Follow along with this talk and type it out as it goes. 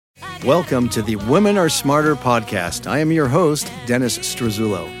Welcome to the Women Are Smarter podcast. I am your host, Dennis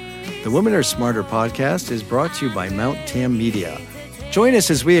Struzzulo. The Women Are Smarter podcast is brought to you by Mount Tam Media. Join us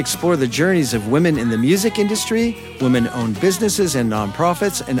as we explore the journeys of women in the music industry, women-owned businesses and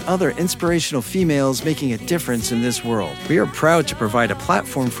nonprofits, and other inspirational females making a difference in this world. We are proud to provide a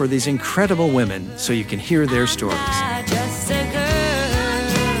platform for these incredible women so you can hear their stories.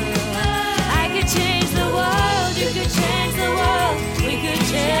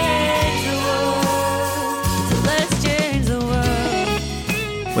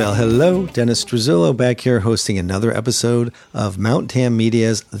 Well, hello, Dennis Struzzulo back here hosting another episode of Mount Tam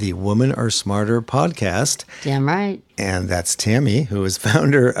Media's The Women Are Smarter podcast. Damn right. And that's Tammy, who is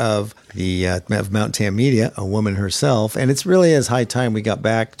founder of of Mount Tam Media, a woman herself. And it's really as high time we got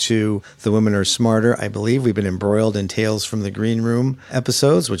back to The Women Are Smarter. I believe we've been embroiled in Tales from the Green Room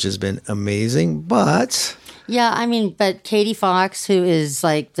episodes, which has been amazing, but... Yeah, but Katie Fox, who is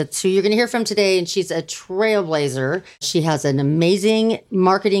that's who you're going to hear from today, and she's a trailblazer. She has an amazing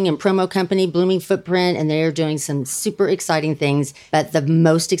marketing and promo company, Blooming Footprint, and they're doing some super exciting things. But the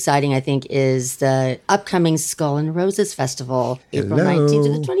most exciting, I think, is the upcoming Skull and Roses Festival, April 19th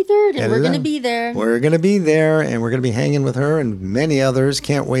to the 23rd, and we're going to be there. We're going to be there, and we're going to be hanging with her and many others.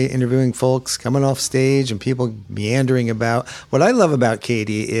 Can't wait interviewing folks coming off stage and people meandering about. What I love about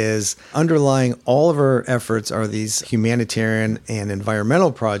Katie is underlying all of her efforts are these humanitarian and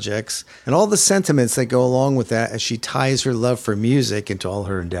environmental projects and all the sentiments that go along with that as she ties her love for music into all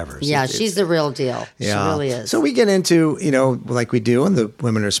her endeavors. Yeah, she's the real deal. Yeah. She really is. So we get into, like we do on the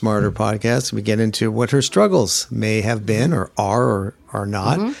Women Are Smarter podcast, we get into what her struggles may have been or are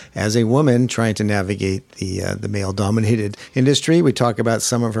not as a woman trying to navigate the male-dominated industry. We talk about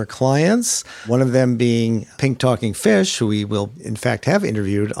some of her clients, one of them being Pink Talking Fish, who we will, in fact, have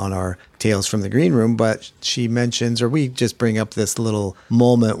interviewed on our Tales from the Green Room, but she mentions, or we just bring up this little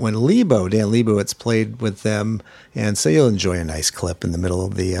moment when Dan Leibowitz played with them, and so you'll enjoy a nice clip in the middle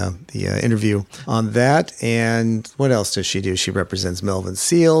of the interview on that. And what else does she do? She represents Melvin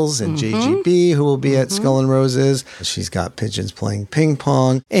Seals and JGB, who will be at Skull and Roses. She's got pigeons playing ping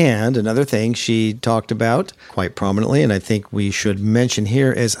pong. And another thing she talked about quite prominently, and I think we should mention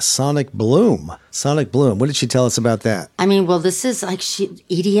here, is Sonic Bloom. Sonic Bloom. What did she tell us about that? This is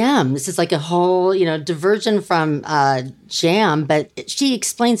EDM. This is like a whole, diversion from jam, but she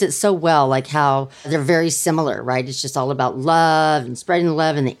explains it so well, like how they're very similar, right? It's just all about love and spreading the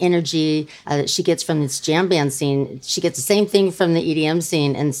love and the energy that she gets from this jam band scene. She gets the same thing from the EDM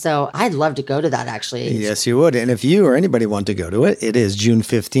scene. And so I'd love to go to that, actually. Yes, you would. And if you or anybody want to go to it, it is June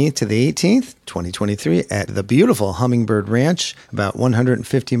 15th to the 18th, 2023 at the beautiful Hummingbird Ranch, about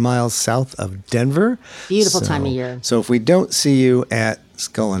 150 miles south of Denver. Beautiful time of year. So if we don't see you at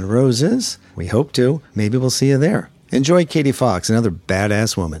Skull and Roses, we hope to. Maybe we'll see you there. Enjoy Katie Fox, another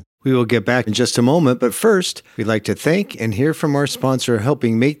badass woman. We will get back in just a moment, but first, we'd like to thank and hear from our sponsor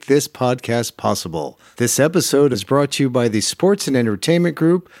helping make this podcast possible. This episode is brought to you by the Sports and Entertainment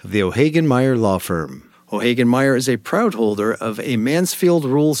Group of the O'Hagan Meyer Law Firm. O'Hagan Meyer is a proud holder of a Mansfield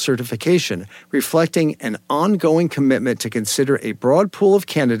Rule certification, reflecting an ongoing commitment to consider a broad pool of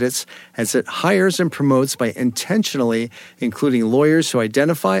candidates as it hires and promotes by intentionally including lawyers who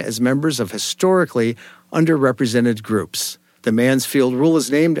identify as members of historically underrepresented groups. The Mansfield Rule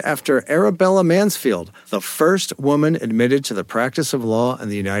is named after Arabella Mansfield, the first woman admitted to the practice of law in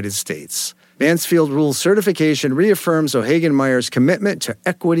the United States. Mansfield Rule certification reaffirms O'Hagan Meyer's commitment to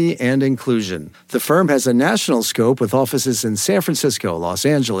equity and inclusion. The firm has a national scope with offices in San Francisco, Los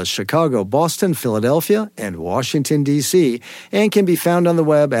Angeles, Chicago, Boston, Philadelphia, and Washington, D.C., and can be found on the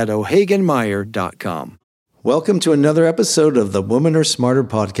web at O'HaganMeyer.com. Welcome to another episode of the Women Are Smarter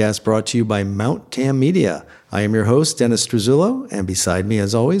podcast brought to you by Mount Tam Media. I am your host, Dennis Struzzulo, and beside me,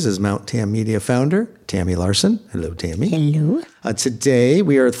 as always, is Mount Tam Media founder, Tammy Larson. Hello, Tammy. Hello. Today,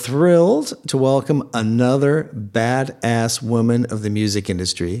 we are thrilled to welcome another badass woman of the music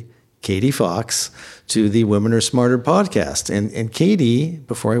industry, Katie Fox, to the Women Are Smarter podcast. And Katie,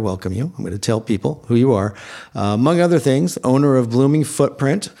 before I welcome you, I'm going to tell people who you are. Among other things, owner of Blooming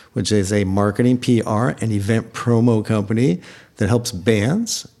Footprint, which is a marketing, PR, and event promo company that helps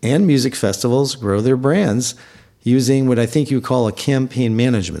bands and music festivals grow their brands using what I think you call a campaign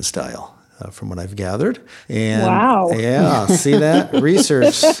management style. From what I've gathered. And wow. Yeah, see that?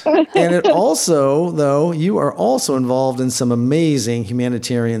 Research. And it also, though, you are also involved in some amazing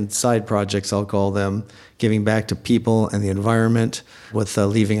humanitarian side projects, I'll call them, giving back to people and the environment with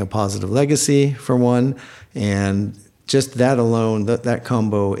leaving a positive legacy, for one. And just that alone, that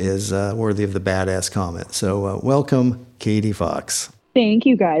combo is worthy of the badass comment. So welcome, Katie Fox. Thank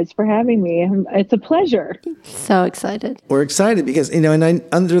you guys for having me. It's a pleasure. So excited. We're excited because, and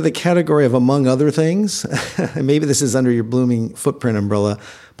under the category of among other things, maybe this is under your Blooming Footprint umbrella,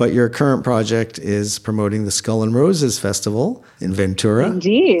 but your current project is promoting the Skull and Roses Festival in Ventura.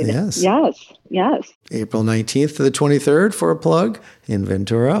 Indeed. Yes. Yes. April 19th to the 23rd for a plug in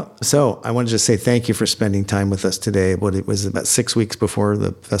Ventura. So I want to just say thank you for spending time with us today. It was about 6 weeks before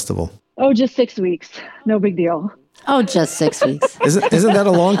the festival. Oh, just 6 weeks. No big deal. Oh, just 6 weeks. Isn't that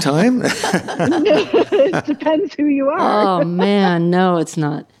a long time? It depends who you are. Oh, man. No, it's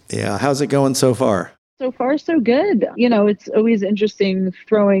not. Yeah. How's it going so far? So far, so good. It's always interesting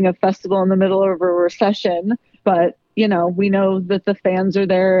throwing a festival in the middle of a recession, but we know that the fans are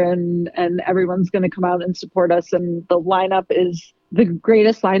there and everyone's going to come out and support us. And the lineup is the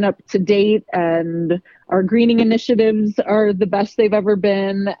greatest lineup to date. And our greening initiatives are the best they've ever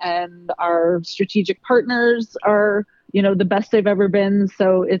been. And our strategic partners are, the best they've ever been.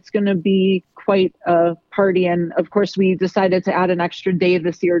 So it's going to be quite a party. And of course, we decided to add an extra day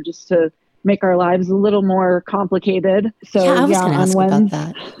this year just to make our lives a little more complicated. So I was going to ask about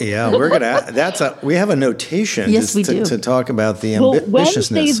that. Yeah, we have a notation yes, we do. to talk about the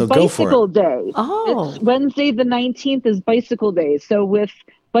ambitiousness. So go for it. Bicycle Day. Oh. It's Wednesday the 19th is Bicycle Day. So with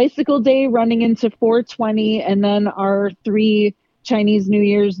Bicycle Day running into 420 and then our 3 Chinese New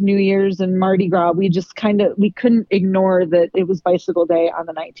Year's, and Mardi Gras, we just we couldn't ignore that it was Bicycle Day on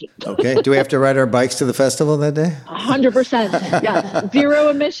the 19th. Okay. Do we have to ride our bikes to the festival that day? 100%. Yeah. Zero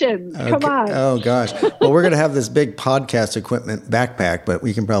emissions. Okay. Come on. Oh, gosh. Well, we're going to have this big podcast equipment backpack, but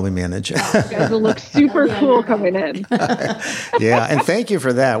we can probably manage. You guys will look super cool coming in. Yeah. And thank you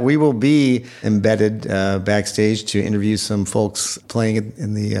for that. We will be embedded backstage to interview some folks playing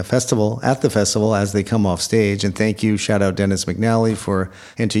in the festival, at the festival as they come off stage. And thank you. Shout out Dennis McNally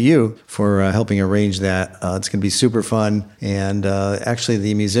and to you for helping arrange that. It's going to be super fun. And actually,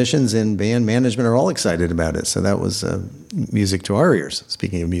 the musicians and band management are all excited about it. So that was music to our ears,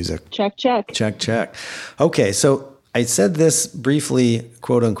 speaking of music. Check. Check. Okay, so I said this briefly,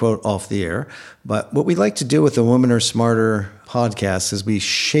 quote unquote, off the air. But what we like to do with the Women Are Smarter podcast is we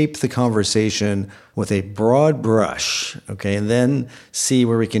shape the conversation with a broad brush, okay, and then see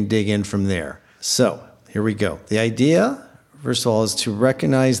where we can dig in from there. So here we go. The idea, first of all, is to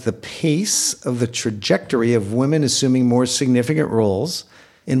recognize the pace of the trajectory of women assuming more significant roles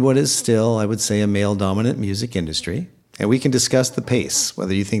in what is still, I would say, a male-dominant music industry. And we can discuss the pace,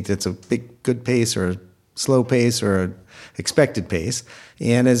 whether you think that's a good pace or a slow pace or an expected pace.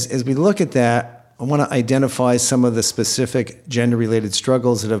 And as we look at that, I want to identify some of the specific gender-related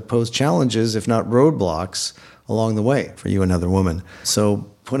struggles that have posed challenges, if not roadblocks, along the way for you and other women.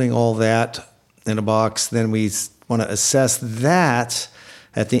 So putting all that in a box, then we want to assess that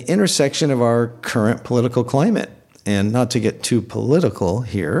at the intersection of our current political climate. And not to get too political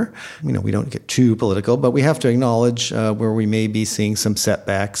here, we don't get too political, but we have to acknowledge where we may be seeing some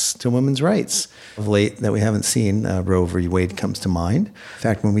setbacks to women's rights of late that we haven't seen. Roe v. Wade comes to mind. In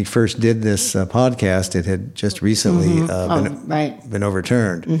fact, when we first did this podcast, it had just recently been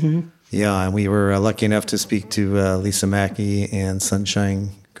overturned. Mm-hmm. Yeah, and we were lucky enough to speak to Lisa Mackey and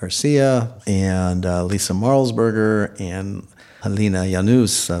Sunshine Garcia and Lisa Marlsberger and Helena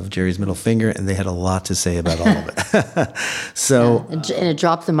Janus of Jerry's Middle Finger, and they had a lot to say about all of it. So, and a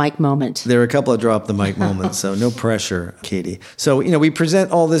drop the mic moment. There were a couple of drop the mic moments, so no pressure, Katie. So, we present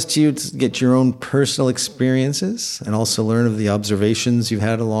all this to you to get your own personal experiences and also learn of the observations you've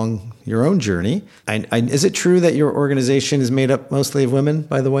had along your own journey. Is it true that your organization is made up mostly of women,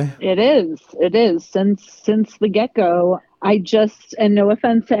 by the way? It is. Since the get-go. And no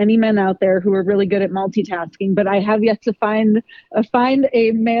offense to any men out there who are really good at multitasking, but I have yet to find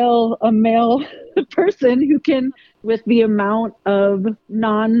a male person who can, with the amount of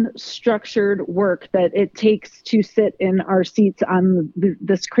non-structured work that it takes to sit in our seats on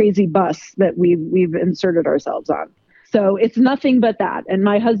this crazy bus that we've inserted ourselves on. So it's nothing but that. And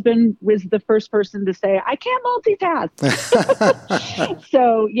my husband was the first person to say, I can't multitask.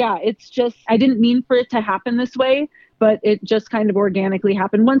 So yeah, it's just, I didn't mean for it to happen this way, but it just kind of organically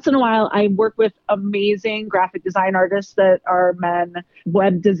happened. Once in a while, I work with amazing graphic design artists that are men,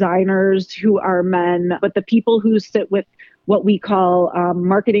 web designers who are men, but the people who sit with what we call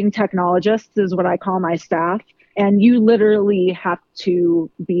marketing technologists is what I call my staff. And you literally have to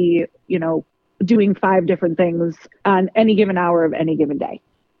be, doing 5 different things on any given hour of any given day.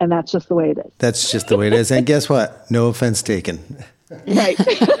 And that's just the way it is. That's just the way it is. And guess what? No offense taken. Right.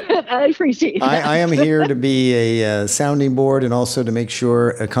 I appreciate that. I am here to be a sounding board and also to make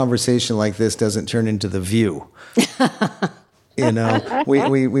sure a conversation like this doesn't turn into The View. You know,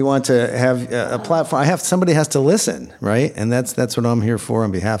 we want to have a platform. Somebody has to listen, right? And that's what I'm here for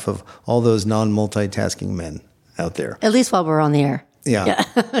on behalf of all those non-multitasking men out there. At least while we're on the air. Yeah.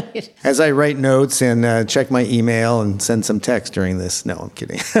 As I write notes and check my email and send some text during this. No, I'm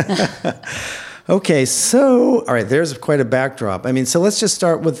kidding. Okay, so, all right, there's quite a backdrop. I mean, so let's just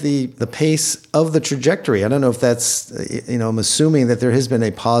start with the pace of the trajectory. I don't know if that's, I'm assuming that there has been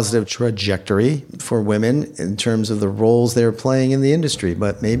a positive trajectory for women in terms of the roles they're playing in the industry,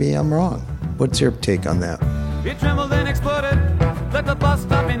 but maybe I'm wrong. What's your take on that? It trembled and exploded, let the bus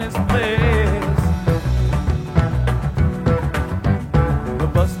stop in its place. The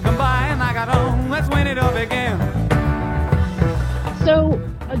bus come by and I got on, let's win it up again. So,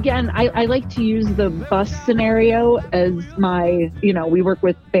 again, I like to use the bus scenario as my, we work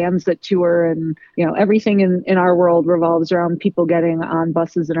with bands that tour and, everything in our world revolves around people getting on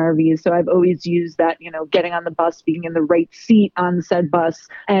buses and RVs. So I've always used that, getting on the bus, being in the right seat on said bus.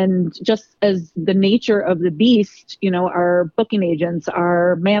 And just as the nature of the beast, our booking agents,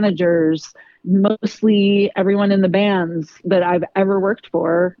 our managers, mostly everyone in the bands that I've ever worked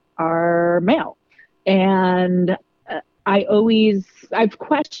for are male. And I've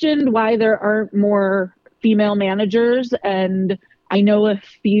questioned why there aren't more female managers, and I know a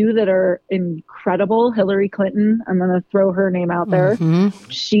few that are incredible. Hillary Clinton, I'm going to throw her name out there. Mm-hmm.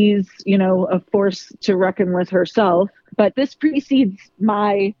 She's, a force to reckon with herself, but this precedes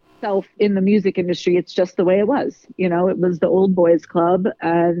myself in the music industry. It's just the way it was. It was the old boys club,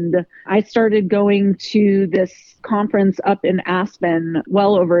 and I started going to this conference up in Aspen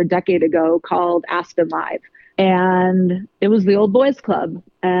well over a decade ago called Aspen Live. And it was the old boys club.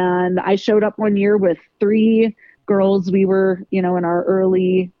 And I showed up one year with 3 girls. We were, in our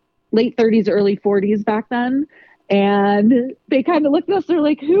late 30s, early 40s back then. And they kind of looked at us. They're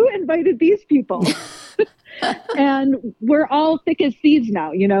like, who invited these people? And we're all thick as thieves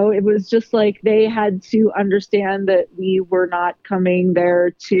now. It was just like they had to understand that we were not coming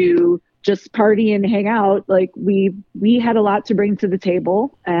there to just party and hang out. Like we had a lot to bring to the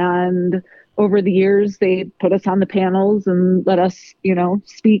table. And over the years, they put us on the panels and let us,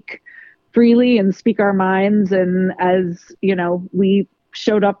 speak freely and speak our minds. And as, we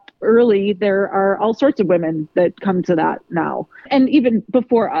showed up early, there are all sorts of women that come to that now. And even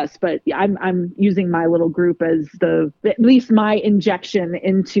before us, but I'm using my little group as at least my injection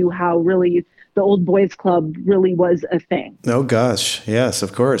into how really the old boys club really was a thing. Oh, gosh. Yes,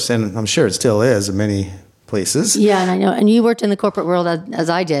 of course. And I'm sure it still is in many places. Yeah, and I know. And you worked in the corporate world as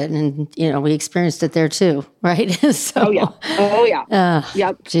I did, and we experienced it there too, right? So, oh yeah.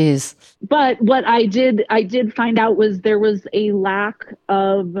 Yep. Geez. But what I did find out was there was a lack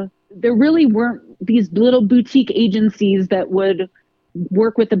of. There really weren't these little boutique agencies that would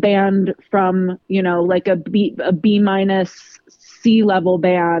work with a band from like a B minus C level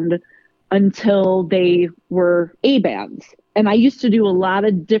band until they were A bands. And I used to do a lot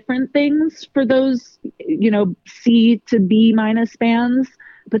of different things for those, C to B minus bands.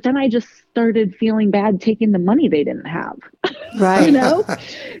 But then I just started feeling bad taking the money they didn't have. Right.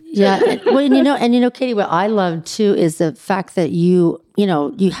 Yeah. Well, Katie, what I love too is the fact that you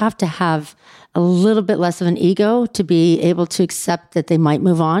have to have a little bit less of an ego to be able to accept that they might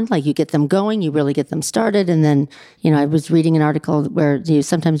move on. Like you get them going, you really get them started. And then, I was reading an article where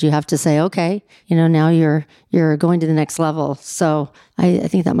sometimes you have to say, okay, now you're going to the next level. So I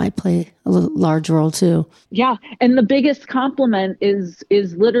think that might play a large role too. Yeah. And the biggest compliment is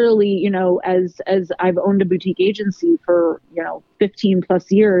literally, as I've owned a boutique agency for, 15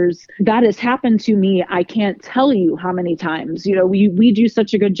 plus years, that has happened to me. I can't tell you how many times, we do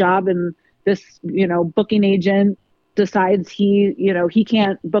such a good job, and this, booking agent decides he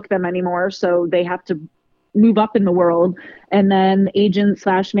can't book them anymore. So they have to move up in the world. And then agent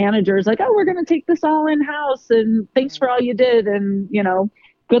 / manager is like, oh, we're going to take this all in house. And thanks for all you did. And,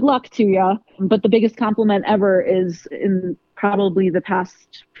 good luck to you. But the biggest compliment ever is in probably the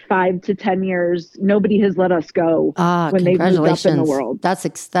past 5 to 10 years, nobody has let us go when they've moved up in the world. That's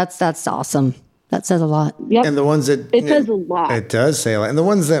awesome. That says a lot. Yep. And the ones that... It says a lot. It does say a lot. And the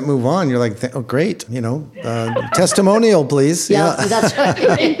ones that move on, you're like, oh, great. Testimonial, please. Yeah, that's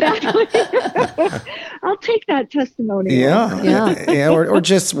right. Exactly. I'll take that testimonial. Yeah. Or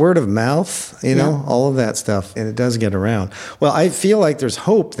just word of mouth, all of that stuff. And it does get around. Well, I feel like there's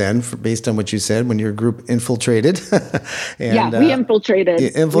hope then, based on what you said, when your group infiltrated. And, we infiltrated.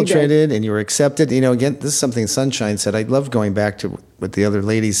 You infiltrated and you were accepted. Again, this is something Sunshine said. I love going back to what the other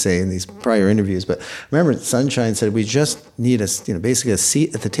ladies say in these prior interviews. But remember, Sunshine said, we just need basically a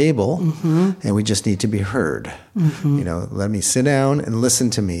seat at the table, mm-hmm. and we just need to be heard. Mm-hmm. Let me sit down and listen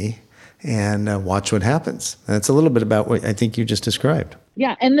to me, and watch what happens. And that's a little bit about what I think you just described.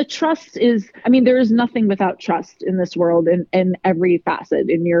 Yeah. And the trust is, I mean, there is nothing without trust in this world in every facet,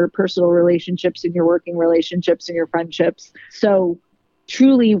 in your personal relationships, in your working relationships, in your friendships. So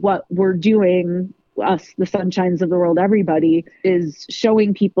truly what we're doing, us, the Sunshines of the world, everybody, is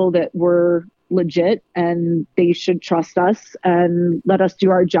showing people that we're legit and they should trust us and let us do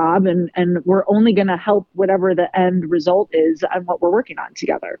our job. And we're only going to help whatever the end result is and what we're working on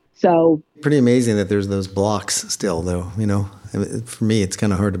together. So pretty amazing that there's those blocks still, though. You know, for me, it's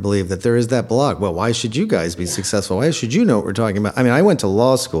kind of hard to believe that there is that block. Well, why should you guys be successful? Why should you know what we're talking about? I mean, I went to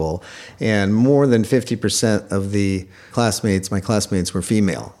law school, and more than 50% of the my classmates were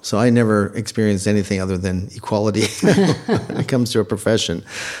female. So I never experienced anything other than equality when it comes to a profession.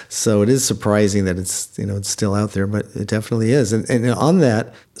 So it is surprising that it's still out there, but it definitely is. And on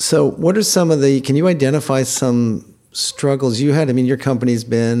that, so what are some of can you identify some struggles you had? I mean, your company's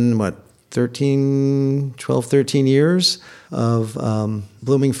been, 13 years of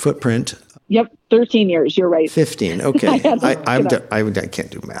Blooming Footprint. Yep, 13 years. You're right. 15. Okay, I can't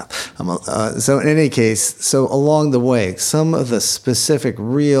do math. So in any case, so along the way, some of the specific,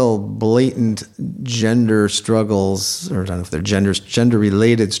 real blatant gender struggles, or I don't know if they're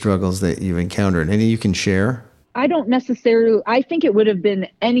gender-related struggles that you've encountered. Any you can share? I don't necessarily. I think it would have been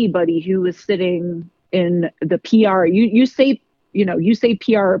anybody who was sitting in the PR. You say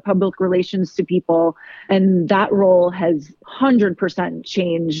PR or public relations to people, and that role has 100%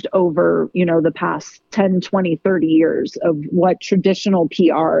 changed over, the past 10, 20, 30 years of what traditional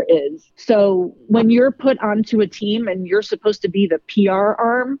PR is. So when you're put onto a team and you're supposed to be the PR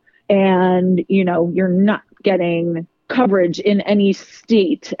arm and, you're not getting coverage in any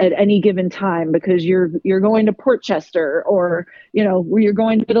state at any given time because you're going to Port Chester or, where you're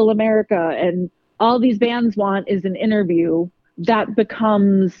going to Middle America, and all these bands want is an interview, that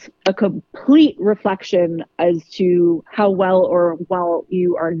becomes a complete reflection as to how well or well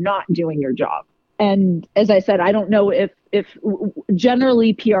you are not doing your job. And as I said, I don't know if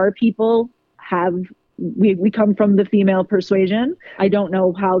generally PR people we come from the female persuasion. I don't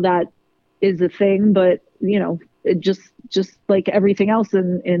know how that is a thing, but it just like everything else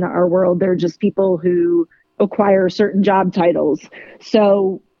in our world, they're just people who acquire certain job titles.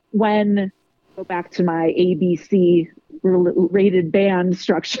 So go back to my ABC rated band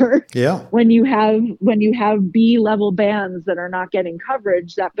structure. Yeah. When you have B-level bands that are not getting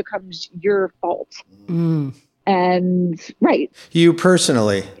coverage, that becomes your fault. Mm. And right. You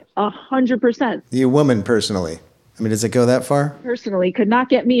personally. 100%. You woman personally. I mean, does it go that far? Personally, could not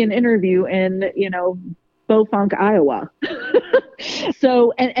get me an interview in, Beaufunk, Iowa.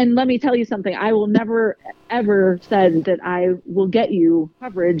 So, and let me tell you something. I will never, ever said that I will get you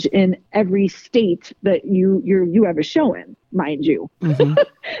coverage in every state that you have a show in, mind you. Mm-hmm.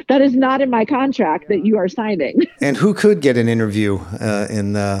 That is not in my contract that you are signing. And who could get an interview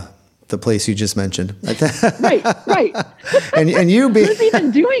in the place you just mentioned? Right. and you being who's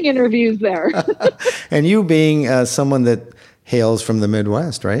even doing interviews there? And you being someone that hails from the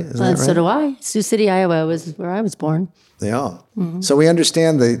Midwest, right? Isn't that right? So do I. Sioux City, Iowa was where I was born. Yeah. Mm-hmm. So we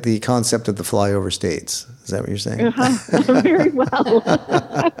understand the concept of the flyover states. Is that what you're saying? Uh-huh. Very well.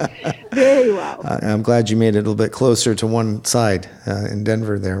 Very well. I'm glad you made it a little bit closer to one side in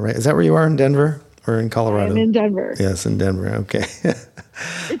Denver there, right? Is that where you are, in Denver or in Colorado? I'm in Denver. Yes, in Denver. Okay.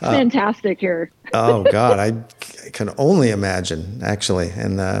 It's fantastic here. Oh, God. I can only imagine, actually,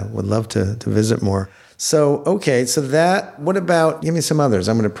 and would love to visit more. So, okay, so what about, give me some others.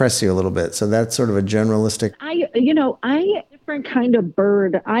 I'm going to press you a little bit. So that's sort of a generalistic. I a different kind of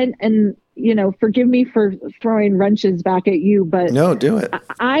bird. Forgive me for throwing wrenches back at you, but no, do it.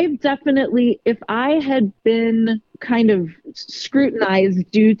 I've definitely, if I had been kind of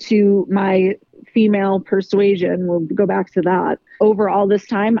scrutinized due to my female persuasion, we'll go back to that, over all this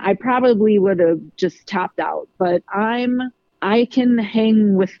time, I probably would have just tapped out. But I can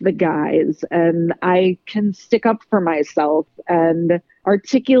hang with the guys and I can stick up for myself and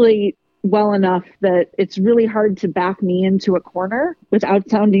articulate well enough that it's really hard to back me into a corner without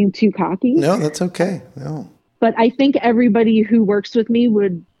sounding too cocky. No, that's okay. No. But I think everybody who works with me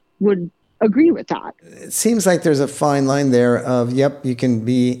would agree with that. It seems like there's a fine line there of, yep, you can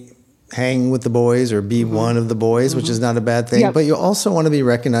hang with the boys or be one of the boys, which is not a bad thing. Yep. But you also want to be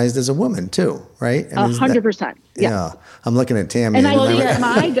recognized as a woman too, right? 100%. Yeah. I'm looking at Tammy. And I think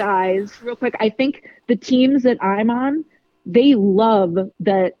my guys, real quick, I think the teams that I'm on, they love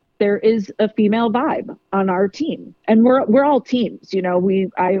that there is a female vibe on our team. And we're all teams.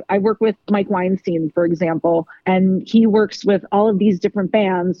 I work with Mike Weinstein, for example, and he works with all of these different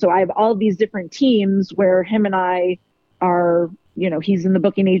bands. So I have all of these different teams where him and I are he's in the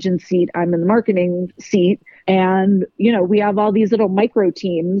booking agent seat, I'm in the marketing seat. And, we have all these little micro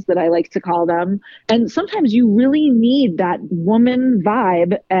teams that I like to call them. And sometimes you really need that woman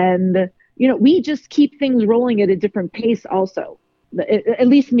vibe. And, we just keep things rolling at a different pace also. At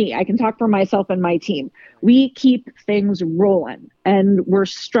least me, I can talk for myself and my team. We keep things rolling and we're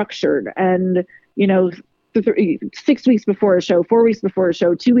structured and, 6 weeks before a show, 4 weeks before a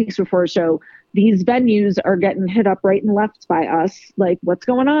show, 2 weeks before a show, these venues are getting hit up right and left by us. Like, what's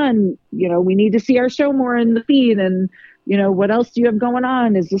going on? We need to see our show more in the feed. And, what else do you have going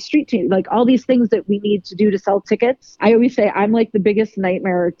on? Is the street team, like all these things that we need to do to sell tickets. I always say I'm like the biggest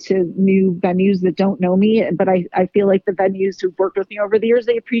nightmare to new venues that don't know me. But I feel like the venues who've worked with me over the years,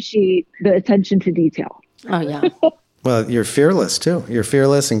 they appreciate the attention to detail. Oh, yeah. Well, you're fearless, too. You're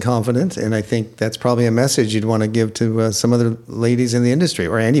fearless and confident. And I think that's probably a message you'd want to give to some other ladies in the industry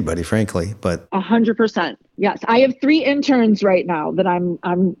or anybody, frankly. But 100%. Yes. I have 3 interns right now that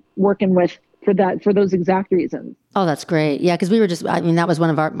I'm working with for those exact reasons. Oh, that's great. Yeah. Cause that was one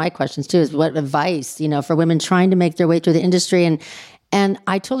of my questions too, is what advice, for women trying to make their way through the industry. And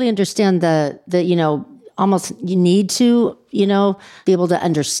I totally understand the almost you need to, be able to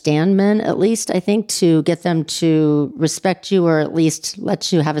understand men, at least, I think, to get them to respect you or at least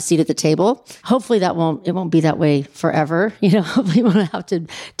let you have a seat at the table. Hopefully it won't be that way forever. Hopefully you won't have to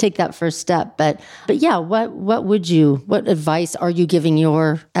take that first step. But yeah, what advice are you giving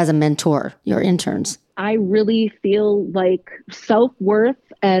as a mentor, your interns? I really feel like self-worth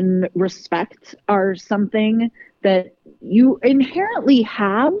and respect are something that you inherently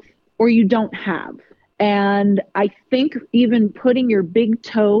have or you don't have. And I think even putting your big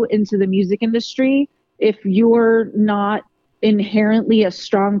toe into the music industry, if you're not inherently a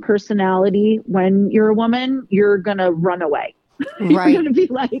strong personality when you're a woman, you're going to run away. Right. You're going to be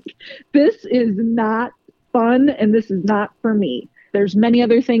like, this is not fun and this is not for me. There's many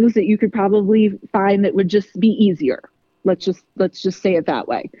other things that you could probably find that would just be easier. Let's just say it that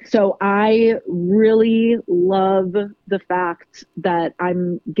way. So I really love the fact that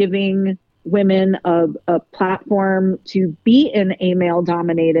I'm giving women a platform to be in a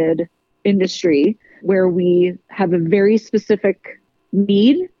male-dominated industry where we have a very specific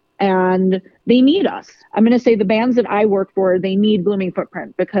need and they need us. I'm going to say the bands that I work for, they need Blooming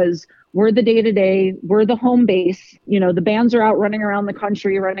Footprint because we're the day-to-day, we're the home base. The bands are out running around the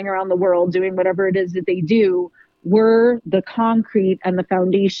country, running around the world, doing whatever it is that they do. We're the concrete and the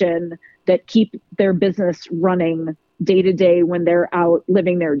foundation that keep their business running day-to-day when they're out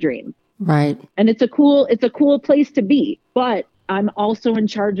living their dream. Right. And it's a cool place to be, but I'm also in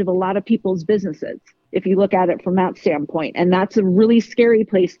charge of a lot of people's businesses, if you look at it from that standpoint. And that's a really scary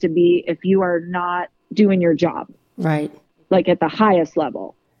place to be if you are not doing your job. Right. Like at the highest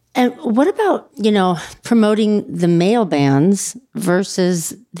level. And what about, promoting the male bands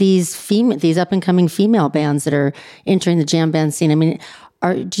versus these up and coming female bands that are entering the jam band scene? I mean,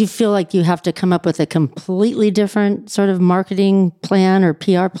 do you feel like you have to come up with a completely different sort of marketing plan or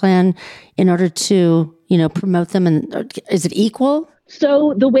PR plan in order to, promote them? And is it equal?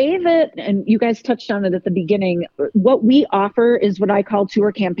 So the way that, and you guys touched on it at the beginning, what we offer is what I call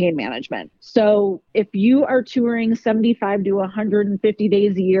tour campaign management. So if you are touring 75 to 150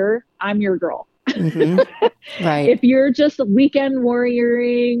 days a year, I'm your girl. Mm-hmm. Right. If you're just weekend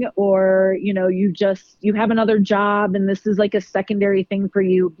warrioring or, you have another job and this is like a secondary thing for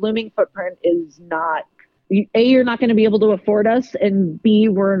you, Blooming Footprint is not. A, you're not going to be able to afford us, and B,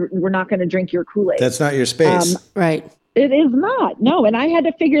 we're not going to drink your Kool-Aid. That's not your space. Right. It is not. No. And I had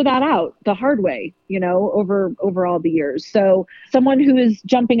to figure that out the hard way, over all the years. So someone who is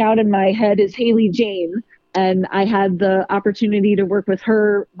jumping out in my head is Haley Jane. And I had the opportunity to work with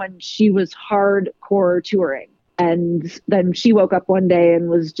her when she was hardcore touring. And then she woke up one day and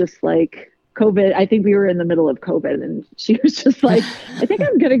was just like, COVID, I think we were in the middle of COVID, and she was just like, I think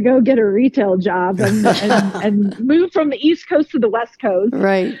I'm going to go get a retail job and move from the East Coast to the West Coast.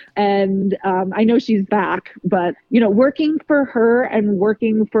 Right. And I know she's back, but, working for her and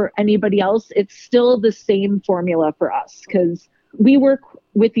working for anybody else, it's still the same formula for us because we work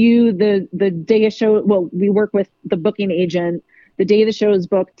with you the day of show. Well, we work with the booking agent the day the show is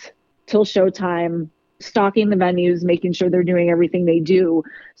booked till showtime, stalking the venues, making sure they're doing everything they do.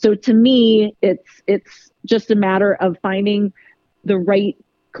 So to me, it's just a matter of finding the right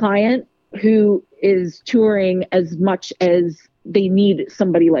client who is touring as much as they need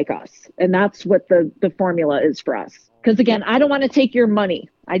somebody like us. And that's what the formula is for us. Because again, I don't want to take your money.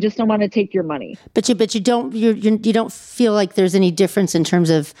 I just don't want to take your money. But you don't feel like there's any difference in terms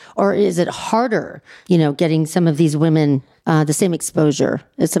of, or is it harder, getting some of these women the same exposure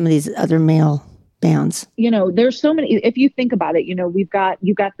as some of these other male bands? There's so many. If you think about it, you've got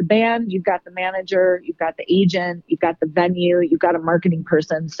the band, you've got the manager, you've got the agent, you've got the venue, you've got a marketing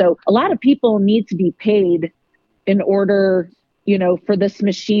person. So a lot of people need to be paid in order, for this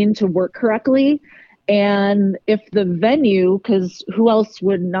machine to work correctly. And if the venue, because who else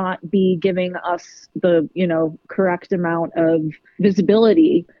would not be giving us the, correct amount of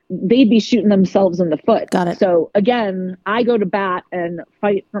visibility, they'd be shooting themselves in the foot. Got it. So again, I go to bat and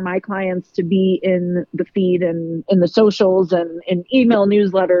fight for my clients to be in the feed and in the socials and in email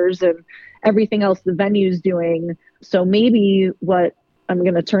newsletters and everything else the venue's doing. So maybe what I'm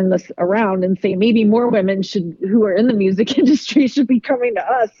going to turn this around and say maybe more women who are in the music industry should be coming to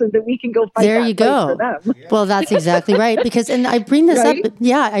us so that we can go fight there you go. for them. Well, that's exactly right. And I bring this right? up.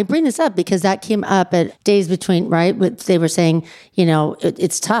 Yeah, I bring this up because that came up at Days Between, right? They were saying,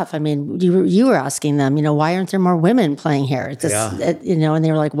 it's tough. I mean, you were asking them, why aren't there more women playing here? And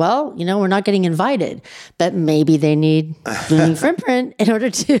they were like, well, we're not getting invited, but maybe they need Blooming Footprint in order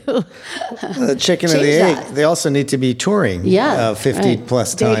to the chicken and the egg. They also need to be touring 50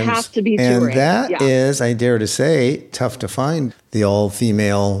 plus times. They have to be touring. And that is, I dare to say, tough to find the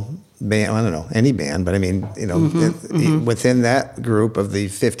all-female band. I don't know, any band, but I mean, within that group of the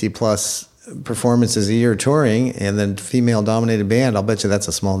 50 plus performances a year touring and then female-dominated band, I'll bet you that's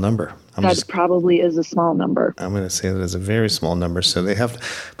a small number. That probably is a small number. I'm going to say that is a very small number. So they have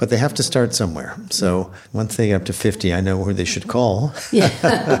to start somewhere. So once they get up to 50, I know where they should call.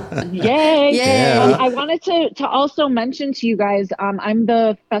 Yeah. Yay! Yeah. I wanted to also mention to you guys, I'm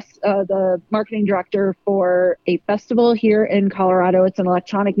the marketing director for a festival here in Colorado. It's an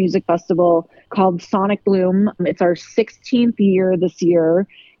electronic music festival called Sonic Bloom. It's our 16th year this year,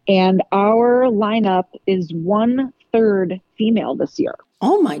 and our lineup is 1/3 female this year.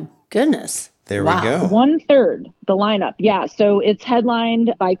 Oh my goodness. There we go. 1/3 the lineup. Yeah. So it's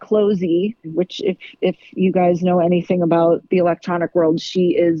headlined by Closey, which if you guys know anything about the electronic world,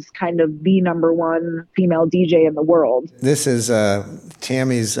 she is kind of the number one female DJ in the world. This is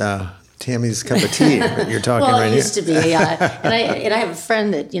Tammy's cup of tea that you're talking well, right here. It used to be, yeah. And I have a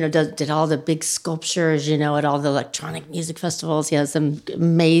friend that, did all the big sculptures, at all the electronic music festivals. He has some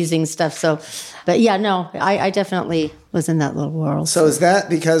amazing stuff. So, but yeah, no, I definitely was in that little world. So is that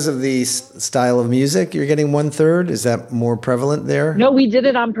because of the style of music you're getting 1/3? Is that more prevalent there? No, we did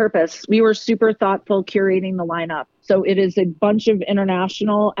it on purpose. We were super thoughtful curating the lineup. So it is a bunch of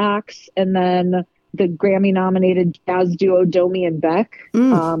international acts and then the Grammy-nominated jazz duo Domi and Beck.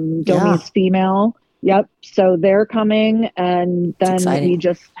 Domi's female. Yep. So they're coming, and then we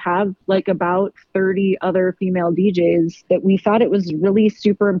just have like about 30 other female DJs that we thought it was really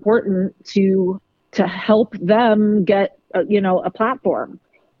super important to help them get a platform.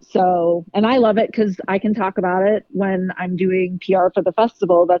 So, and I love it because I can talk about it when I'm doing PR for the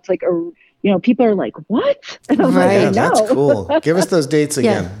festival. That's like people are like, what? And I'm right. like, no. That's cool. Give us those dates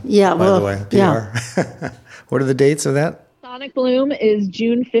again. Yeah. By the way, PR. Yeah. What are the dates of that? Sonic Bloom is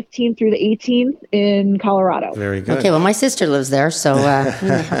June 15th through the 18th in Colorado. Very good. Okay, well, my sister lives there, so we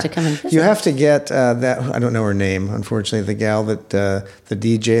have to come and visit. You have to get that. I don't know her name, unfortunately. The gal that the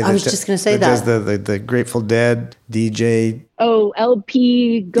DJ. I was just going to say that. Does the Grateful Dead DJ. Oh,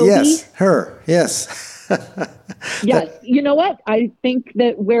 LP Gobi? Yes, her. Yes. Yes. You know what? I think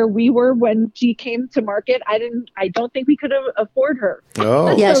that where we were when she came to market, I don't think we could afford her.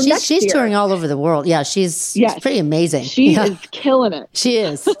 Oh. Yeah, So she's touring all over the world. Yeah, she's pretty amazing. She is killing it. She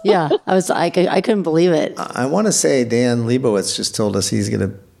is. Yeah. I couldn't believe it. I want to say Dan Leibowitz just told us he's going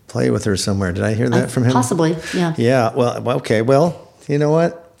to play with her somewhere. Did I hear that from him? Possibly. Yeah. Yeah. Well, okay. Well, you know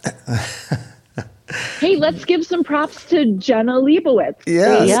what? Hey, let's give some props to Jenna Leibowitz.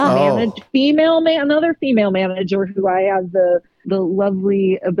 Yes. Another female manager who I have the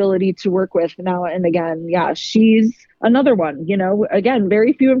lovely ability to work with now and again. Yeah, she's another one, again,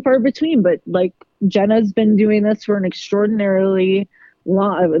 very few and far between, but like Jenna's been doing this for an extraordinarily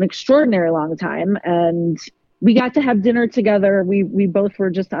long time. And we got to have dinner together. We both were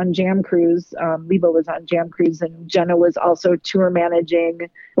just on Jam Cruise. Lebo was on Jam Cruise, and Jenna was also tour managing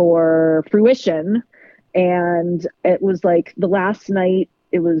for Fruition. And it was like the last night,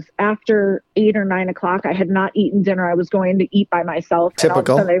 it was after 8 or 9 o'clock. I had not eaten dinner. I was going to eat by myself. Typical. And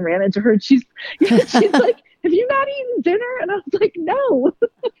all of a sudden I ran into her, and she's like, have you not eaten dinner? And I was like, no.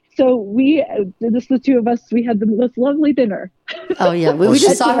 So the two of us, we had the most lovely dinner. Oh yeah, we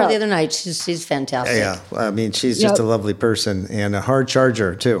just saw her the other night. She's fantastic. Yeah, I mean, she's just a lovely person and a hard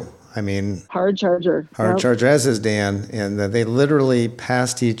charger too. I mean, hard charger, as is Dan, and they literally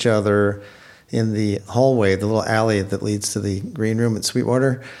passed each other in the hallway, the little alley that leads to the green room at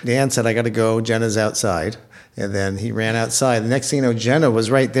Sweetwater. Dan said, "I got to go. Jenna's outside." And then he ran outside. The next thing you know, Jenna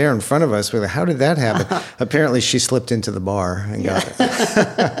was right there in front of us. We're like, how did that happen? Apparently, she slipped into the bar and got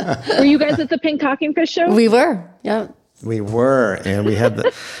it. Were you guys at the Pink Talking Fish show? We were. Yeah. We were, and we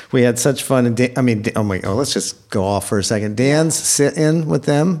had such fun. And let's just go off for a second. Dan's sit-in with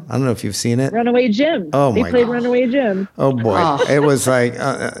them. I don't know if you've seen it. Runaway Jim. Oh, they played Runaway Jim. Oh boy, it was like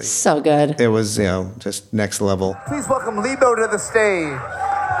So good. it was just next level. Please welcome Lebo to the stage.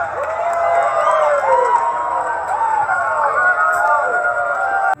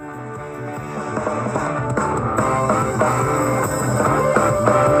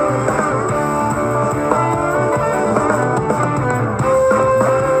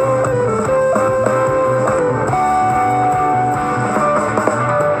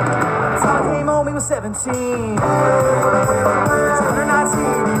 I came home, he was 17.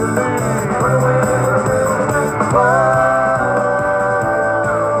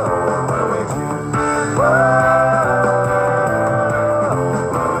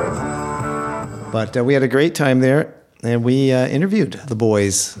 But we had a great time there, and we interviewed the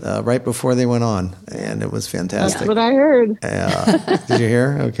boys right before they went on, and it was fantastic. That's what I heard. Did you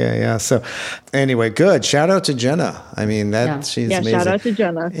hear? Okay, yeah. So anyway, good. Shout out to Jenna. I mean, she's amazing. Shout out to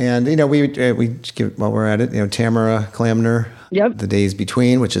Jenna. And, we give, while we're at it, Tamara Clamner, Yep. The Days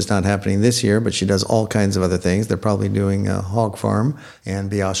Between, which is not happening this year, but she does all kinds of other things. They're probably doing Hog Farm,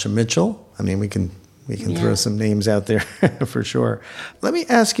 and Biasha Mitchell. I mean, we can throw some names out there for sure. Let me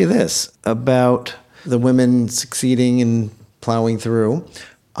ask you this about the women succeeding and plowing through.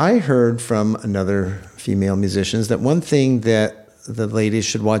 I heard from another female musicians that one thing that the ladies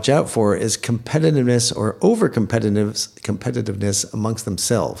should watch out for is competitiveness or competitiveness amongst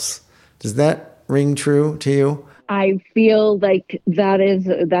themselves. Does that ring true to you? I feel like that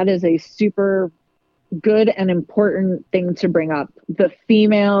is a super good and important thing to bring up. The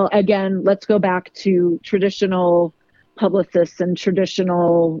female, again, let's go back to traditional publicists and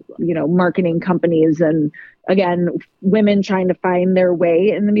traditional, marketing companies. And again, women trying to find their way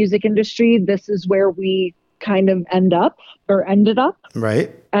in the music industry. This is where we kind of ended up.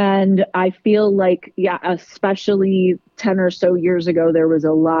 Right. And I feel like, especially 10 or so years ago, there was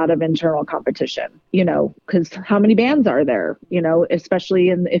a lot of internal competition, because how many bands are there, especially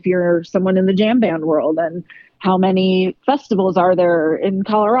if you're someone in the jam band world, and how many festivals are there in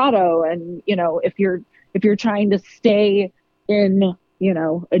Colorado? And, if you're trying to stay in,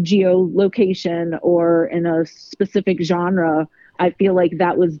 a geolocation or in a specific genre, I feel like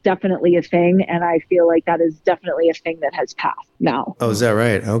that was definitely a thing. And I feel like that is definitely a thing that has passed now. Oh, is that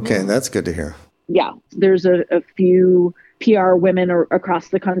right? Okay. That's good to hear. Yeah. There's a few PR women across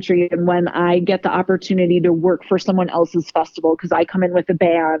the country. And when I get the opportunity to work for someone else's festival, because I come in with a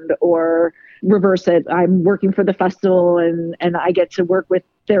band, or reverse it, I'm working for the festival and I get to work with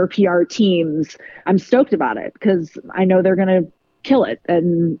their PR teams, I'm stoked about it because I know they're going to kill it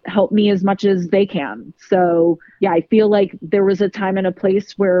and help me as much as they can. So I feel like there was a time and a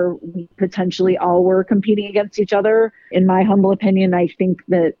place where we potentially all were competing against each other. In my humble opinion, I think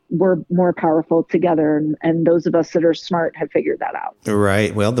that we're more powerful together, and those of us that are smart have figured that out.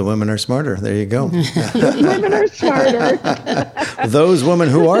 Right. Well, the women are smarter. There you go. Women are smarter. Those women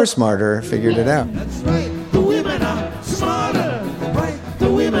who are smarter figured it out. That's right. The women are smarter. Right.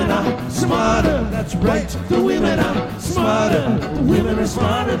 The women are smarter. That's right. The women are smarter. The women are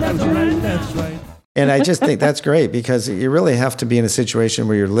smarter. That's right. That's right. And I just think that's great because you really have to be in a situation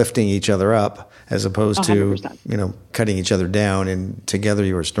where you're lifting each other up as opposed to, 100%. Cutting each other down, and together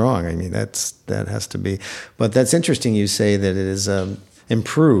you are strong. I mean, that has to be. But that's interesting you say that it is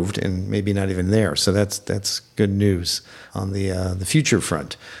improved and maybe not even there. So that's good news on the future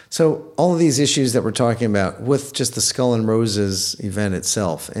front. So all of these issues that we're talking about with just the Skull and Roses event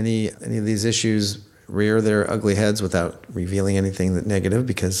itself, any of these issues rear their ugly heads without revealing anything that negative,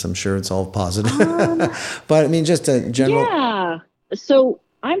 because I'm sure it's all positive. But I mean, just a general. Yeah. So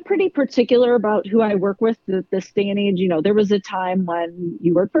I'm pretty particular about who I work with this day and age. There was a time when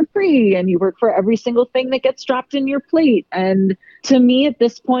you work for free and you work for every single thing that gets dropped in your plate. And to me at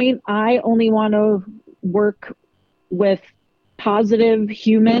this point, I only want to work with positive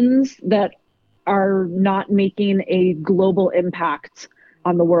humans that are not making a global impact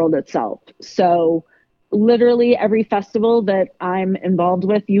on the world itself. So literally every festival that I'm involved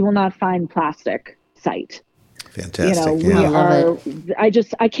with, you will not find plastic site. Fantastic.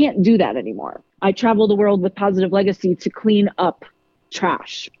 I can't do that anymore. I travel the world with Positive Legacy to clean up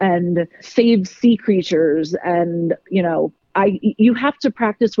trash and save sea creatures. And, you have to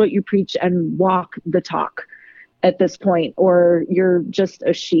practice what you preach and walk the talk at this point, or you're just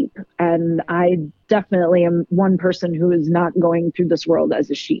a sheep. And I definitely am one person who is not going through this world as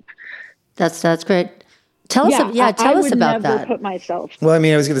a sheep. That's great. Tell us, tell us about I would never that. put myself. Well, I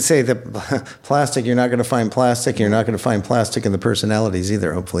mean, I was going to say that plastic, you're not going to find plastic. You're not going to find plastic in the personalities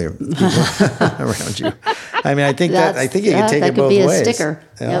either, hopefully, or people around you. I mean, I think you can take it both ways. That could be a sticker.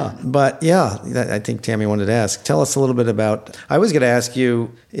 Yeah. Yep. But I think Tammy wanted to ask. Tell us a little bit about, I was going to ask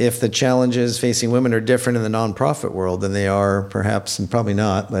you if the challenges facing women are different in the nonprofit world than they are perhaps, and probably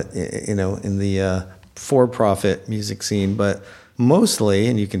not, but, in the for-profit music scene. But mostly,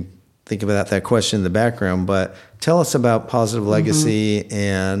 and you can think about that question in the background, but tell us about Positive Legacy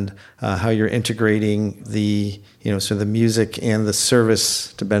and how you're integrating the, sort of the music and the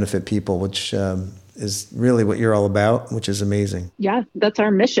service to benefit people, which is really what you're all about, which is amazing. Yeah, that's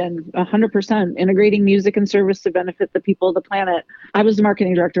our mission, 100%, integrating music and service to benefit the people of the planet. I was the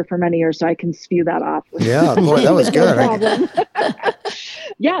marketing director for many years, so I can spew that off. Yeah, boy, that was good. No problem.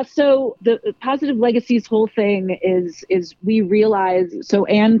 Yeah, so the Positive Legacy's whole thing is we realize, so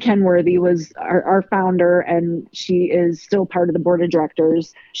Ann Kenworthy was our founder, and she is still part of the board of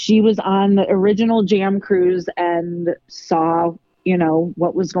directors. She was on the original Jam Cruise and saw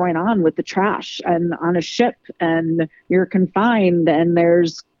what was going on with the trash and on a ship, and you're confined and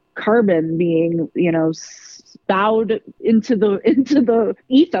there's carbon being, spouted into the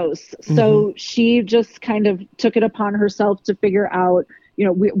ethos. Mm-hmm. So she just kind of took it upon herself to figure out,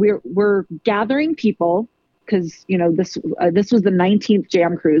 we're gathering people because, this was the 19th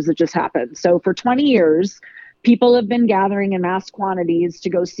Jam Cruise that just happened. So for 20 years, people have been gathering in mass quantities to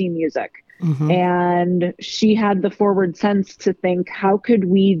go see music. Mm-hmm. And she had the forward sense to think, how could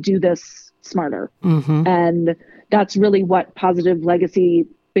we do this smarter? Mm-hmm. And that's really what Positive Legacy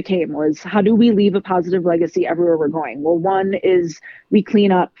became, was how do we leave a positive legacy everywhere we're going? Well, one is we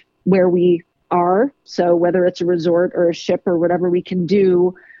clean up where we are. So whether it's a resort or a ship or whatever we can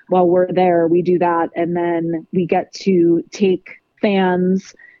do while we're there, we do that. And then we get to take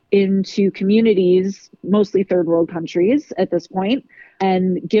fans into communities, mostly third world countries at this point,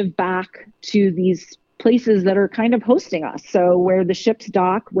 and give back to these places that are kind of hosting us. So where the ships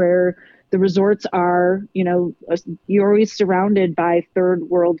dock, where the resorts are, you're always surrounded by third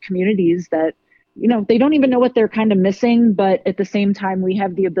world communities that, they don't even know what they're kind of missing. But at the same time, we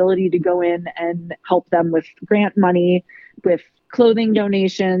have the ability to go in and help them with grant money, with clothing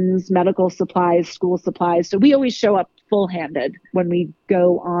donations, medical supplies, school supplies. So we always show up full-handed when we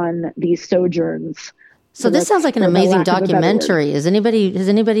go on these sojourns. So this sounds like an amazing documentary. Has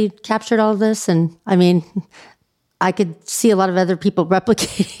anybody captured all of this? And I mean, I could see a lot of other people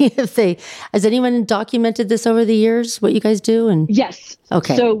replicating has anyone documented this over the years, what you guys do? And yes.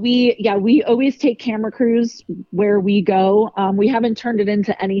 Okay. So we always take camera crews where we go. We haven't turned it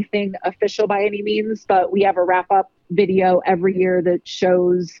into anything official by any means, but we have a wrap up video every year that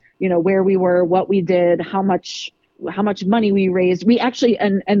shows, where we were, what we did, how much money we raised. We actually,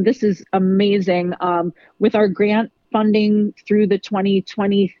 and this is amazing, with our grant funding through the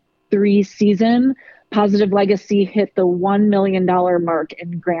 2023 season, Positive Legacy hit the $1 million mark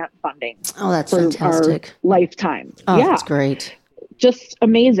in grant funding. Oh, that's fantastic. Our lifetime. Oh, yeah. That's great. Just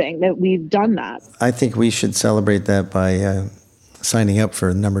amazing that we've done that. I think we should celebrate that by signing up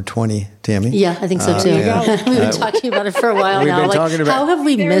for number 20, Tammy. Yeah, I think so too. We've been talking about it for a while now. How have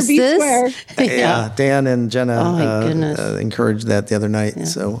we missed this? Yeah, Dan and Jenna encouraged that the other night. Yeah.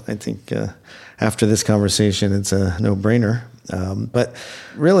 So I think after this conversation, it's a no-brainer. But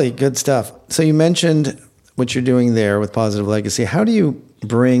really good stuff. So you mentioned what you're doing there with Positive Legacy. How do you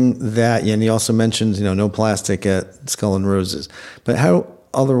bring that? And you also mentioned, no plastic at Skull and Roses. But how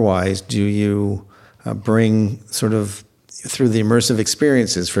otherwise do you bring sort of through the immersive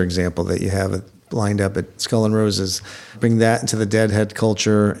experiences, for example, that you have lined up at Skull and Roses, bring that into the Deadhead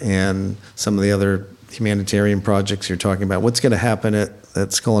culture and some of the other humanitarian projects you're talking about? What's going to happen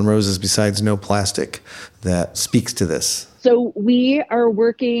at Skull and Roses besides no plastic that speaks to this? So we are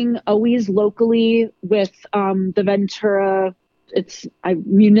working always locally with the Ventura, it's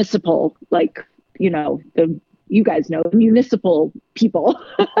municipal, you guys know, municipal people.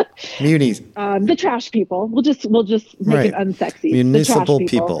 Munis. The trash people. We'll just make it unsexy. Municipal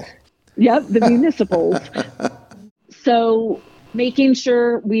people. Yep, the municipals. So making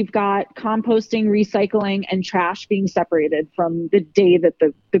sure we've got composting, recycling, and trash being separated from the day that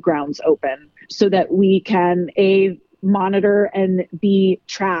the ground's open, so that we can monitor and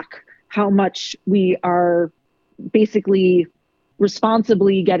track how much we are basically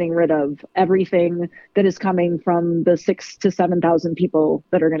responsibly getting rid of everything that is coming from the 6,000 to 7,000 people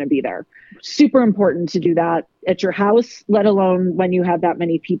that are going to be there. Super important to do that at your house, let alone when you have that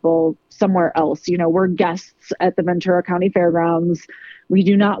many people somewhere else. We're guests at the Ventura County Fairgrounds. We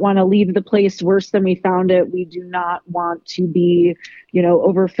do not want to leave the place worse than we found it. We do not want to be,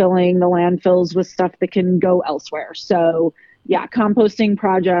 overfilling the landfills with stuff that can go elsewhere. So yeah, composting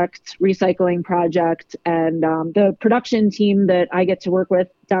project, recycling project, and the production team that I get to work with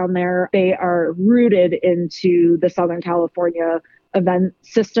down there, they are rooted into the Southern California event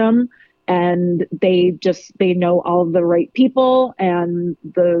system. And they know all of the right people and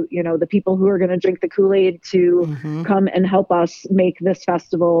the people who are going to drink the Kool-Aid to come and help us make this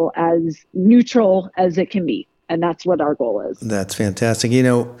festival as neutral as it can be. And that's what our goal is. That's fantastic.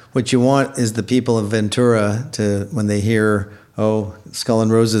 What you want is the people of Ventura to, when they hear, oh, Skull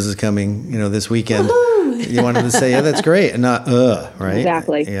and Roses is coming, this weekend, you want them to say, yeah, that's great, and not, right?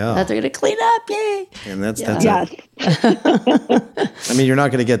 Exactly. Yeah. That they're going to clean up, yay. And that's yes. I mean, you're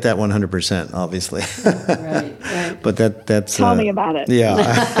not going to get that 100%, obviously. Right. But that's Tell me about it. Yeah.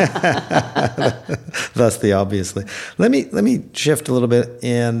 Thus the obviously. Let me shift a little bit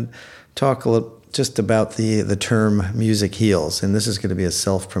and talk a little just about the term music heals. And this is going to be a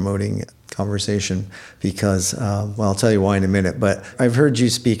self-promoting conversation because, I'll tell you why in a minute. But I've heard you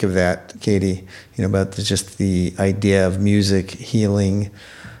speak of that, Katie, about just the idea of music healing.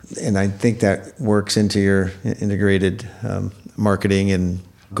 And I think that works into your integrated marketing and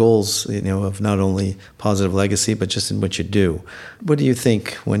goals, of not only positive legacy, but just in what you do. What do you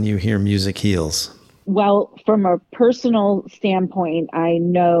think when you hear music heals? Well, from a personal standpoint, I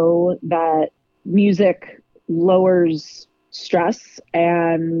know that music lowers stress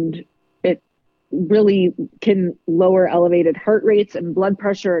and it really can lower elevated heart rates and blood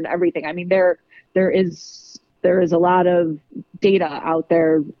pressure and everything. I mean, there is a lot of data out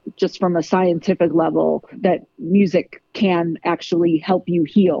there just from a scientific level that music can actually help you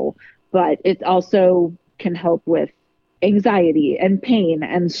heal, but it also can help with anxiety and pain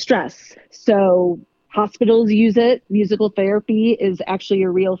and stress. So hospitals use it. Musical therapy is actually a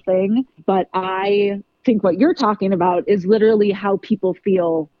real thing. But I think what you're talking about is literally how people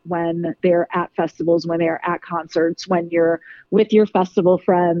feel when they're at festivals, when they're at concerts, when you're with your festival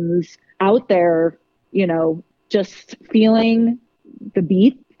friends out there, just feeling the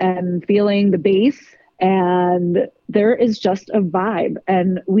beat and feeling the bass. And there is just a vibe.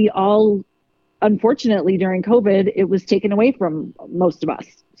 And we all, unfortunately, during COVID, it was taken away from most of us.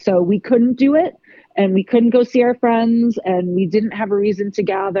 So we couldn't do it. And we couldn't go see our friends and we didn't have a reason to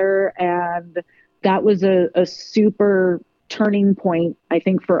gather. And that was a super turning point, I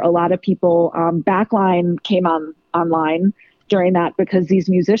think, for a lot of people. Backline came online during that because these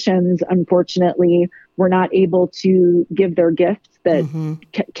musicians, unfortunately, were not able to give their gifts that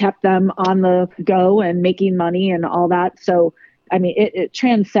kept them on the go and making money and all that. So, I mean, it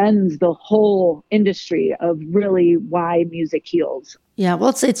transcends the whole industry of really why music heals. Yeah,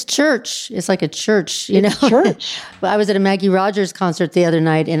 well, it's church. It's like a church, Church. But I was at a Maggie Rogers concert the other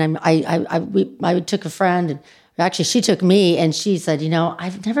night, and I took a friend, and actually she took me, and she said,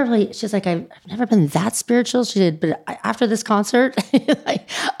 I've never been that spiritual. She did, but after this concert,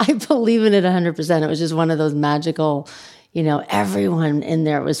 I believe in it 100%. It was just one of those magical, everyone in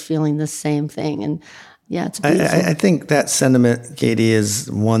there was feeling the same thing, and yeah, it's beautiful. I think that sentiment, Katie,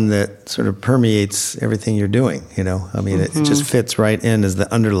 is one that sort of permeates everything you're doing. I mean, it just fits right in as the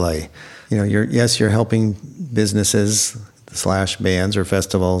underlay. You're helping businesses / bands or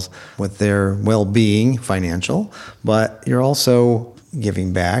festivals with their well-being, financial, but you're also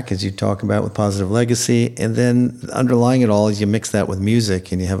giving back, as you talk about with Positive Legacy, and then underlying it all is you mix that with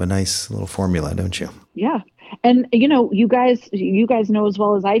music, and you have a nice little formula, don't you? Yeah, and you guys know as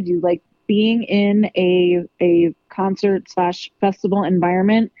well as I do, like, being in a concert / festival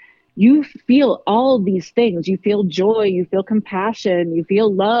environment, you feel all of these things. You feel joy, you feel compassion, you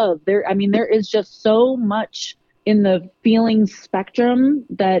feel love. There is just so much in the feeling spectrum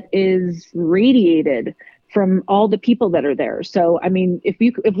that is radiated from all the people that are there. So, I mean, if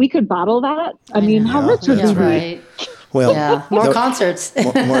we could bottle that, how rich would we be? Right. Well, yeah, more concerts.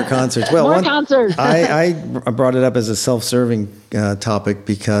 More concerts. Well, more concerts. I brought it up as a self-serving topic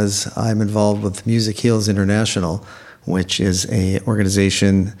because I'm involved with Music Heals International, which is a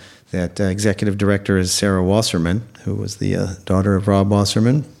organization that executive director is Sarah Wasserman, who was the daughter of Rob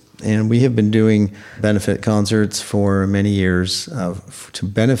Wasserman. And we have been doing benefit concerts for many years to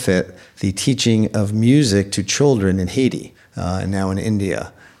benefit the teaching of music to children in Haiti and now in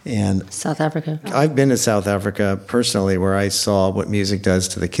India. And South Africa. I've been to South Africa personally, where I saw what music does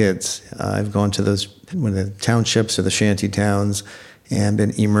to the kids. I've gone to the townships or the shanty towns and been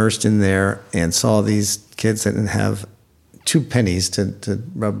immersed in there and saw these kids that didn't have 2 pennies to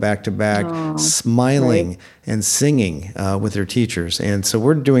rub back to back, smiling right. and singing with their teachers. And so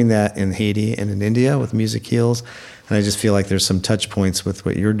we're doing that in Haiti and in India with Music Heals. And I just feel like there's some touch points with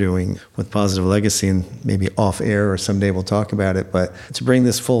what you're doing with Positive Legacy, and maybe off air or someday we'll talk about it. But to bring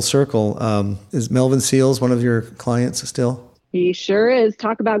this full circle, is Melvin Seals one of your clients still? He sure is.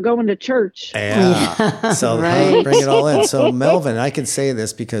 Talk about going to church. Yeah. So Right. bring it all in. So Melvin, I can say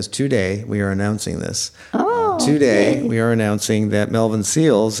this because today we are announcing this. Today we are announcing that Melvin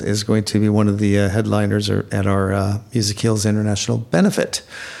Seals is going to be one of the headliners at our Music Heals International benefit.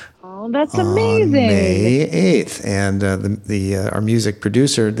 Oh, that's amazing. On May 8th. And our music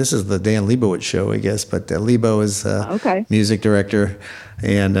producer, this is the Dan Leibowitz show, I guess, but Lebo is Okay. music director.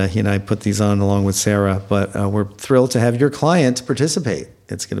 And he and I put these on along with Sarah. But we're thrilled to have your client participate.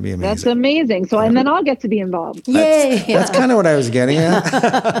 It's going to be amazing. That's amazing. So, and then I'll get to be involved. Yay! That's kind of what I was getting at.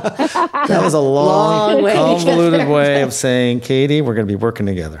 That was a Long way convoluted way of saying, Katie, we're going to be working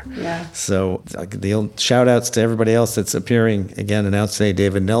together. Yeah. So the shout outs to everybody else that's appearing again announced today: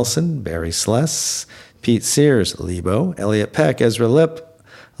 David Nelson, Barry Sless, Pete Sears, Lebo, Elliot Peck, Ezra Lipp,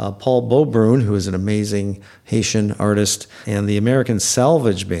 Paul Beaubrun, who is an amazing Haitian artist, and the American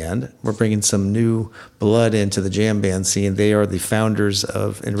Salvage Band. We're bringing some new blood into the jam band scene. They are the founders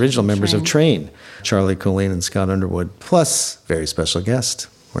and original members of Train, Charlie Colleen and Scott Underwood, plus very special guest.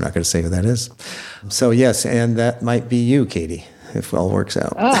 We're not going to say who that is. So yes, and that might be you, Katie, if all works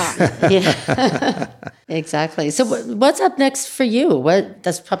out. Yeah. Exactly. So what's up next for you?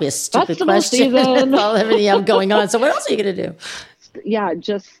 That's probably a stupid Festival question season. with all everything you have going on. So what else are you going to do? Yeah,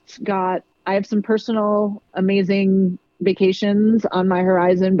 I have some personal amazing vacations on my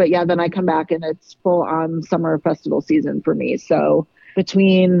horizon, but yeah, then I come back and it's full on summer festival season for me. So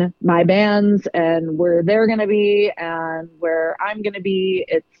between my bands and where they're going to be and where I'm going to be,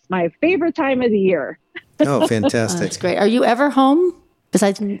 it's my favorite time of the year. Oh, fantastic. That's great. Are you ever home?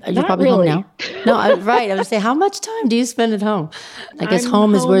 Besides, are you Not probably really. home now? No, right. I was say, how much time do you spend at home? I guess I'm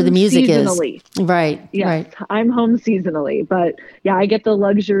home is where the home music seasonally. is. Right. Yes, Right. I'm home seasonally, but yeah, I get the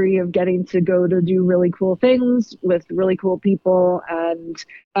luxury of getting to go to do really cool things with really cool people. And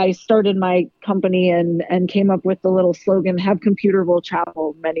I started my company and came up with the little slogan, "Have computer, will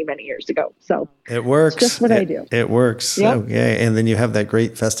travel," many, many years ago. So It works. It's just what I do. It works. Yep. Okay. And then you have that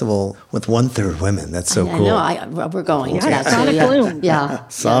great festival with 1/3 women. That's so I cool. know. We're going to Yeah, that Sonic too. Yeah. Bloom. Yeah.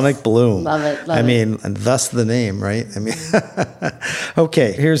 Sonic Yes. Bloom. Love it. Love I it. mean, and thus the name, right? I mean,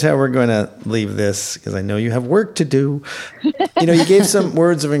 okay, here's how we're going to leave this because I know you have work to do. You gave some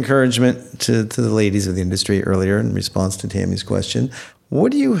words of encouragement to the ladies of the industry earlier in response to Tammy's question.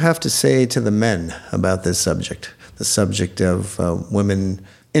 What do you have to say to the men about this subject, the subject of women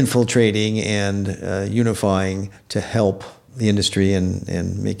infiltrating and unifying to help the industry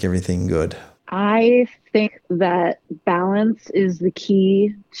and make everything good? I think that balance is the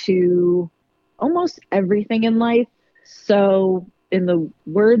key to almost everything in life. So, in the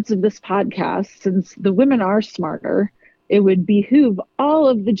words of this podcast, since the women are smarter, it would behoove all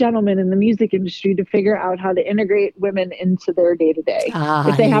of the gentlemen in the music industry to figure out how to integrate women into their day-to-day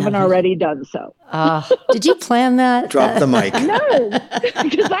if they haven't already done so. Did you plan that? Drop the mic. No,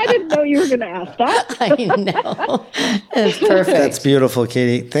 because I didn't know you were going to ask that. I know. It's perfect. That's beautiful,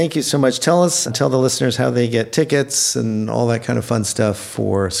 Katie. Thank you so much. Tell the listeners how they get tickets and all that kind of fun stuff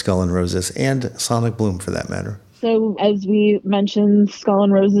for Skull and Roses and Sonic Bloom for that matter. So as we mentioned, Skull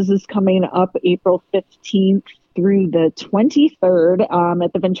and Roses is coming up April 15th through the 23rd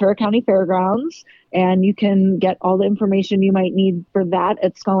at the Ventura County Fairgrounds. And you can get all the information you might need for that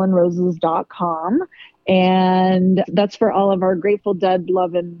at skullandroses.com. And that's for all of our Grateful Dead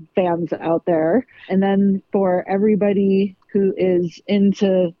loving fans out there. And then for everybody who is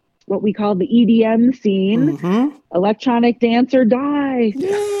into what we call the EDM scene, electronic dance or die.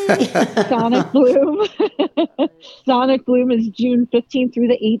 Sonic Bloom. Sonic Bloom is June 15th through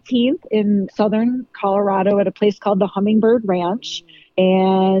the 18th in southern Colorado at a place called the Hummingbird Ranch.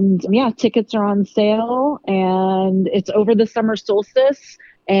 And yeah, tickets are on sale and it's over the summer solstice.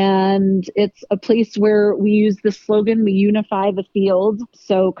 And it's a place where we use the slogan, we unify the field.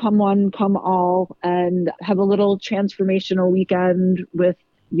 So come one, come all, and have a little transformational weekend with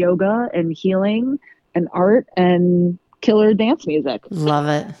yoga and healing and art and killer dance music. Love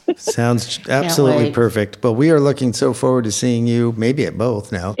it. Sounds absolutely wait. perfect. But we are looking so forward to seeing you, maybe at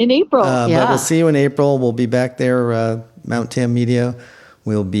both now. In April. But Yeah. we'll see you in April. We'll be back there, Mount Tam Media.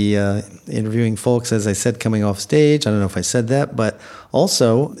 We'll be interviewing folks, as I said, coming off stage. I don't know if I said that, but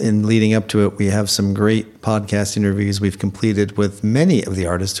also in leading up to it, we have some great podcast interviews we've completed with many of the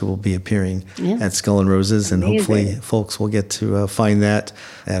artists who will be appearing at Skull and Roses. And hopefully folks will get to find that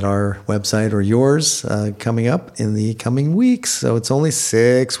at our website or yours coming up in the coming weeks. So it's only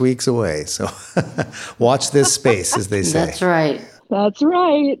 6 weeks away. So watch this space, as they say. That's right. That's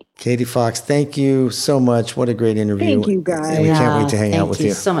right. Katie Fox, thank you so much. What a great interview. Thank you, guys. And we can't wait to hang out with Thank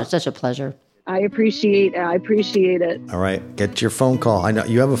you. so much. Such a pleasure. I appreciate it. All right. Get your phone call. I know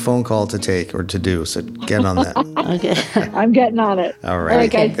you have a phone call to take or to do, so get on that. Okay. I'm getting on it. All right. All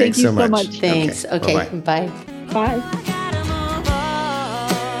right, guys. Thanks Thank you so so much. much. Thanks. Okay. Bye-bye. Bye. Bye. Gotta move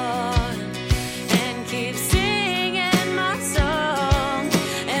on and keep singing my song.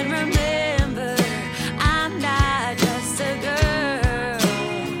 And remember, I'm not just a girl.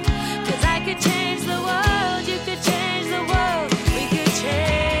 'Cause I could change the world, you could change the world, we could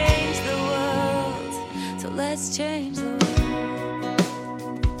change the world. So let's change the world.